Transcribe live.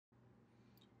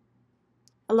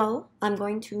Hello, I'm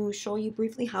going to show you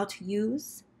briefly how to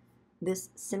use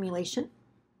this simulation.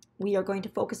 We are going to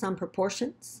focus on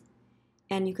proportions,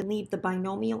 and you can leave the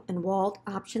binomial and walled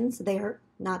options there,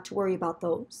 not to worry about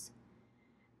those.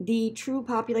 The true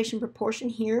population proportion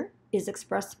here is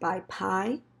expressed by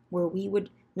pi, where we would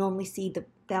normally see the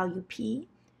value p.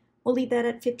 We'll leave that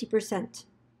at 50%.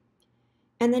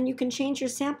 And then you can change your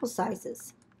sample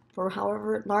sizes for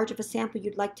however large of a sample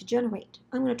you'd like to generate.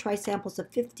 I'm going to try samples of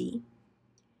 50.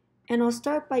 And I'll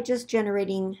start by just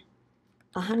generating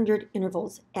 100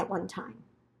 intervals at one time.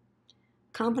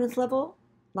 Confidence level,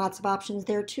 lots of options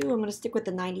there too. I'm going to stick with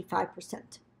the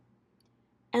 95%.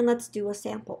 And let's do a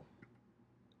sample.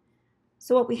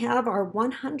 So what we have are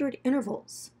 100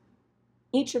 intervals,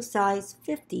 each of size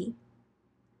 50,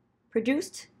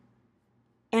 produced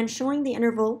and showing the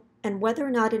interval and whether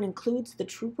or not it includes the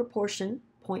true proportion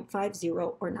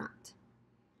 0.50 or not.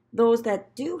 Those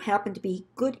that do happen to be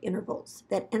good intervals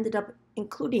that ended up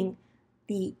including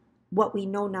what we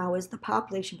know now as the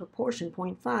population proportion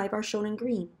 0.5 are shown in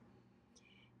green.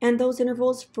 And those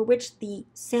intervals for which the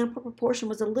sample proportion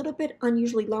was a little bit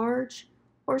unusually large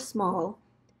or small,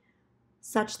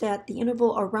 such that the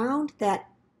interval around that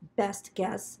best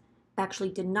guess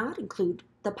actually did not include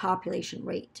the population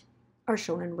rate, are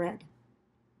shown in red.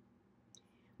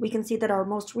 We can see that our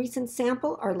most recent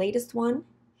sample, our latest one,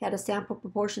 had a sample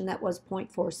proportion that was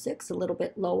 0.46, a little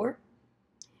bit lower.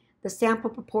 The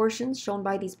sample proportions shown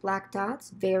by these black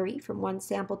dots vary from one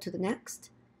sample to the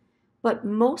next, but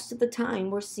most of the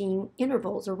time we're seeing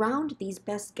intervals around these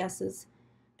best guesses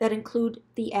that include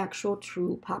the actual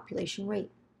true population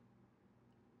rate.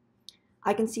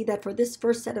 I can see that for this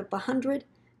first set of 100,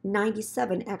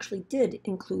 97 actually did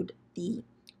include the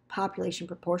population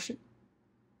proportion.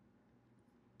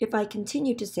 If I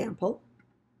continue to sample,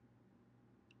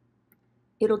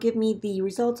 it'll give me the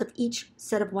results of each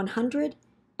set of 100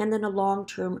 and then a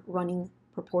long-term running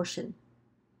proportion.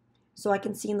 So I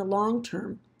can see in the long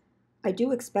term, I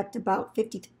do expect about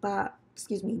 95%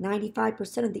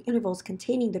 of the intervals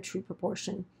containing the true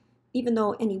proportion, even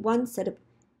though any one set of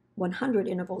 100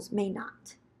 intervals may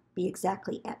not be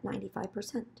exactly at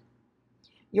 95%.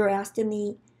 You're asked in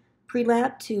the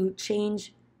pre-lab to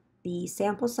change the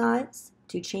sample size,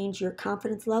 to change your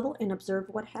confidence level and observe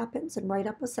what happens and write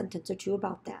up a sentence or two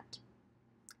about that.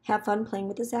 Have fun playing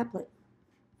with this applet.